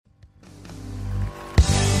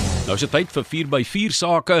Nou is dit tyd vir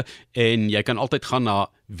 4x4-Sake en jy kan altyd gaan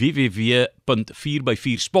na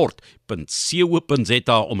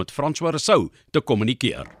www.4x4sport.co.za om met Francois Rossouw te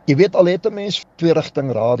kommunikeer. Jy weet, al het 'n mens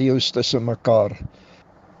tweerigtingradio's tussen mekaar,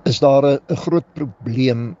 is daar 'n groot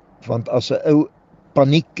probleem, want as 'n ou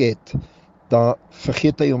paniek het, dan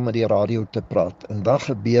vergeet hy om met die radio te praat, en dan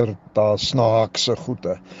gebeur daar snaakse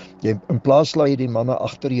goede. Jy, in plaas laat jy die manne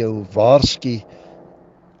agter jou waarsku,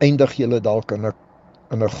 eindig julle dalk in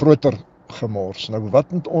 'n groter gemors. Nou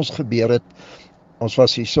wat met ons gebeur het, ons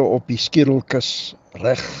was hier so op die Skierelkus,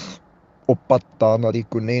 reg op pad daar na die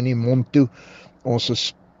Kunene mond toe. Ons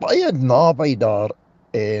is baie naby daar,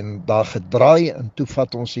 en daar gedraai, en toe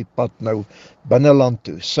vat ons die pad nou binneland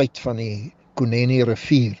toe, suid van die Kunene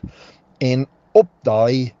rivier. En op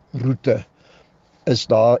daai roete is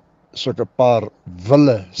daar soort 'n paar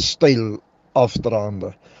wille styl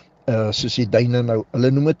afdraande, soos die duine nou,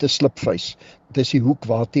 hulle noem dit 'n slipvuis. Dit is die hoek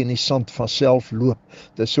waar teen die sand vanself loop.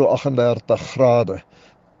 Dit is so 38 grade.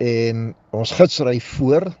 En ons gids ry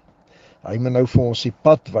voor, hy moet nou vir ons die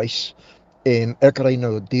pad wys, en ek ry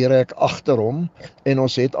nou direk agter hom, en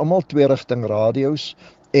ons het almal tweerigtingradio's,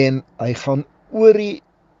 en hy gaan oor die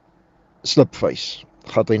slipvuis,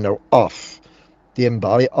 gaat hy nou af, teen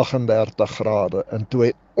daai 38 grade, en toe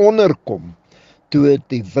hy onderkom, toe het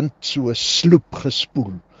die wind so sloep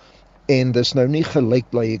gespoel, en dis nou nie gelyk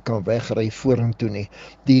bly jy kan wegry vorentoe nie.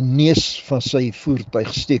 Die neus van sy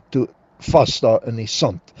voertuig steek toe vas daar in die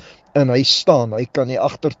sand, en hy staan, hy kan nie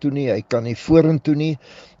agtertoe nie, hy kan nie vorentoe nie,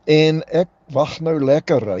 en ek wag nou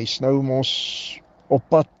lekker, hy's nou mos op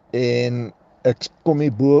pad, en ek kom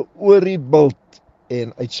hier bo oor die bult,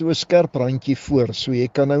 en uit so 'n skerp randjie voor, so jy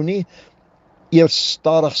kan nou nie eers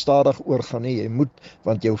stadig oorgaan nie, jy moet,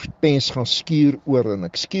 want jou pens gaan skuur oor, en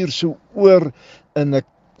ek skuur so oor, en ek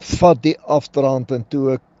vat die afdraand, en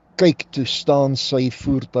toe ek kyk, toe staan sy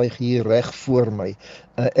voertuig hier reg voor my.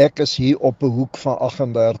 Ek is hier op 'n hoek van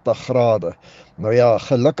 38 grade. Nou ja,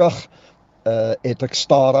 gelukkig het ek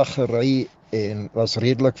stadig gery, en was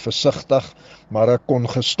redelik versigtig, maar ek kon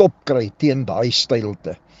gestop kry teen daai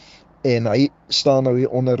steilte. En hy staan nou hier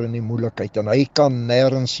onder in die moeilikheid, en hy kan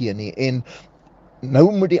nêrens heen nie, en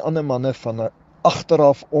nou moet die ander manne van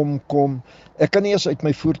agteraf omkom. Ek kan nie eens uit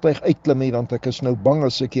my voertuig uitklim nie, want ek is nou bang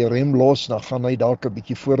as ek die rem los, dan gaan hy dalk 'n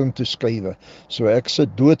bietjie vorentoe skuif. So ek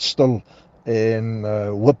sit doodstil, en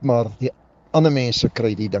hoop maar die ander mense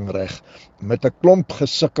kry die ding reg. Met 'n klomp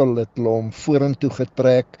gesukkel het hulle hom vorentoe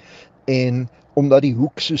getrek, en omdat die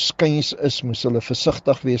hoek so skuins is, moes hulle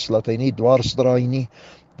versigtig wees, laat hy nie dwars draai nie.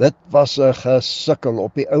 Dit was 'n gesukkel.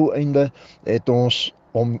 Op die ou einde het ons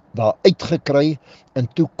hom daar uitgekry, en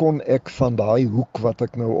toe kon ek van daai hoek wat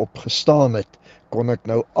ek nou op gestaan het, kon ek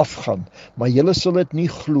nou afgaan. Maar julle sal dit nie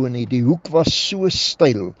glo nie, die hoek was so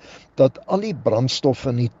styl, dat al die brandstof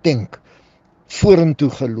in die tank vorentoe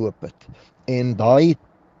geloop het. En daai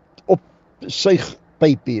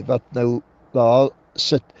opsuigpypie wat nou daar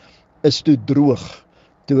sit, is toe droog.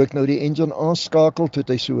 Toe ek nou die engine aanskakel, toe het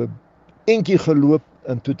hy so 'n entjie geloop,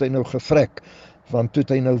 en toe het hy nou gevrek, want toe het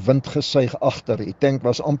hy nou wind gesuig agter. Die tank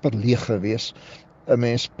was amper leeg gewees. 'n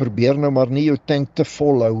Mens probeer nou maar nie jou tank te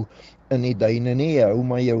vol hou in die duine nie, hou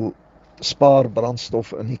maar jou spaar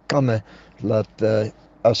brandstof in die kanne, laat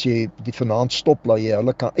as jy die vanaand stop, laat jy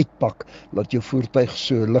hulle kan uitpak, laat jou voertuig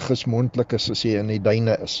so lig as moontlik is as jy in die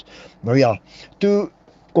duine is. Nou ja, toe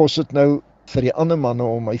kos dit nou vir die ander manne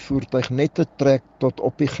om my voertuig net te trek tot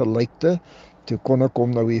op die gelykte. Toe kon ek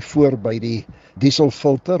hom nou hier voor by die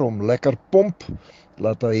dieselfilter om lekker pomp,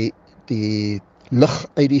 laat hy die lug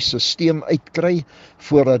uit die stelsel uitkry,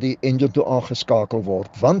 voordat die engine toe aangeskakel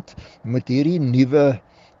word. Want met hierdie nuwe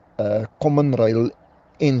common rail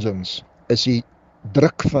engines, is die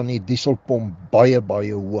druk van die dieselpomp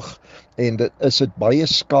baie hoog, en dit is dit baie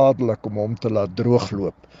skadelik om hom te laat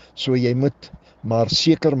droogloop. So jy moet maar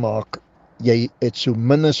seker maak, jy het so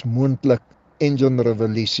min as moontlik engine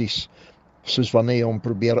revolusies, soos wanneer jy hom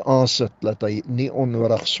probeer aansit, laat hy nie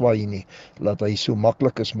onnodig swaai nie, laat hy so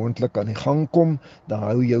maklik as moontlik aan die gang kom, dan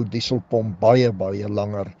hou jou dieselpomp baie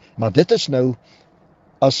langer. Maar dit is nou,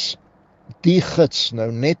 as die gids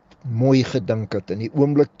nou net mooi gedink het, in die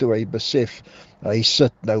oomblik toe hy besef, hy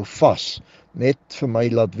sit nou vas, net vir my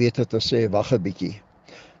laat weet het te sê, wag 'n bietjie.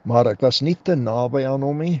 Maar ek was nie te naby aan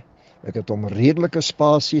hom nie, ek het hom redelike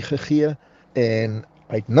spasie gegee, en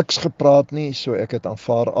hy het niks gepraat nie, so ek het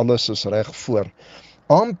aanvaar alles is reg voor.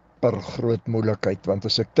 Amper groot moeilikheid, want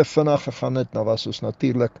as ek te vinnig gegaan het, dan was ons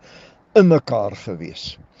natuurlik in mekaar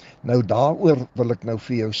gewees. Nou daaroor wil ek nou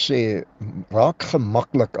vir jou sê, raak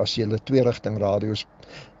gemaklik as jy 'n tweerigting radio's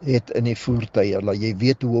het in die voertuie, laat jy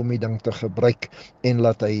weet hoe om die ding te gebruik en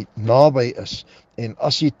laat hy naby is. En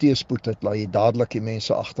as jy teespoed het, laat jy dadelik die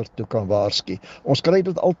mense agtertoe kan waarsku. Ons kry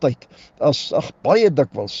dit altyd, baie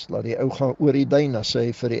dikwels, laat die ou gaan oor die duin, dan sê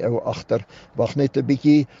hy vir die ou agter, wag net 'n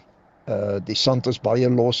bietjie, die sand is baie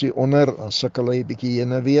los hier onder, dan sukkel hy 'n bietjie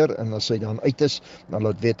heen en weer, en as hy dan uit is, dan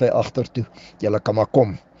laat weet hy agtertoe, julle kan maar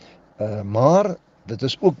kom. Maar dit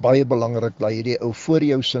is ook baie belangrik dat jy die ou voor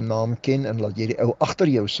jou se naam ken en dat jy die ou agter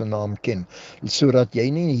jou se naam ken, sodat jy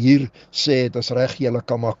nie hier sê, dit is reg, julle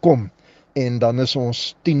kan maar kom, en dan is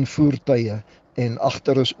ons 10 voertuie, en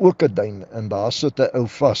agter is ook 'n duin, en daar sit 'n ou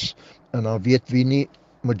vas, en dan weet wie nie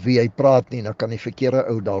met wie hy praat nie, dan kan die verkeerde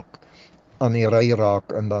ou dalk aan die ry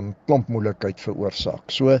raak, en dan klomp moeilikheid veroorsaak.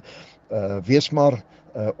 So, wees maar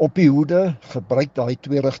op die hoede, gebruik daai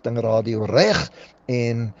tweerigting radio reg,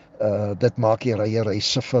 en dit maak die ryery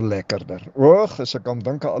soveel lekkerder. As ek kan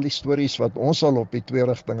dink aan al die stories wat ons al op die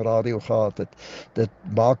tweerigting radio gehad het, dit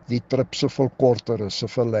maak die trip soveel korter en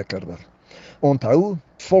soveel lekkerder. Onthou,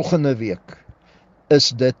 volgende week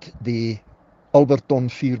is dit die Alberton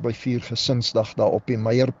 4x4 gesinsdag daar op die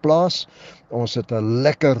Meierplaas. Ons het 'n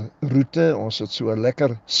lekker roete, ons het so 'n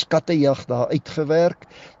lekker skattejag daar uitgewerk,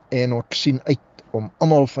 en ek sien uit om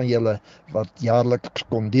almal van julle wat jaarliks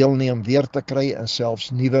kon deelneem weer te kry, en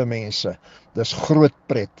selfs nuwe mense. Dis groot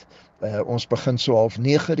pret. Ons begin so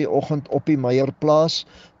 8:30 die oggend op die Meierplaas,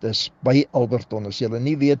 dis by Alberton. As julle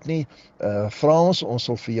nie weet nie, vra ons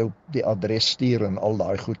sal vir jou die adres stuur en al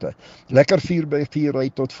daai goede. Lekker 4x4 ry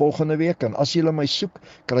tot volgende week, en as julle my soek,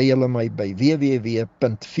 kry julle my by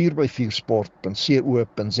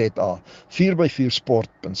www.4x4sport.co.za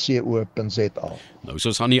 4x4sport.co.za. Nou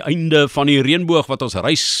soos aan die einde van die reënboog wat ons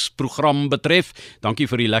reisprogram betref, dankie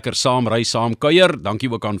vir die lekker saam ry, saam kuier,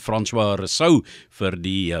 dankie ook aan Francois Rossouw vir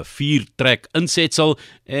die 4-trek insetsel,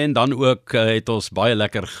 en dan ook het ons baie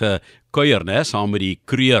lekker gekuier, saam met die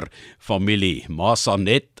Kreur familie,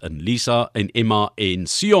 Masanet en Lisa en Emma en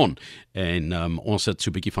Sion, en ons het so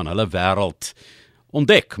 'n bietjie van hulle wêreld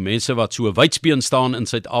ontdek, mense wat so wydspeen staan in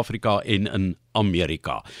Suid-Afrika en in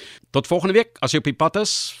Amerika. Tot volgende week, as jy op die pad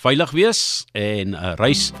is, veilig wees en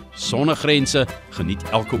reis sonder grense, geniet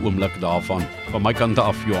elke oomblik daarvan. Van my kant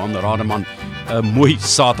af, Johan Rademan, 'n mooi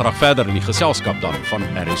Saterdag verder in die geselskap dan van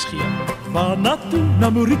RSG. Van naartoe na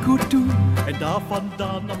Moriko toe, en daar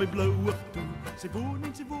vandaan na my blou oog toe. Sy woon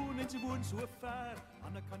so ver,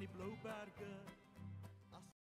 aan die Blou Berge.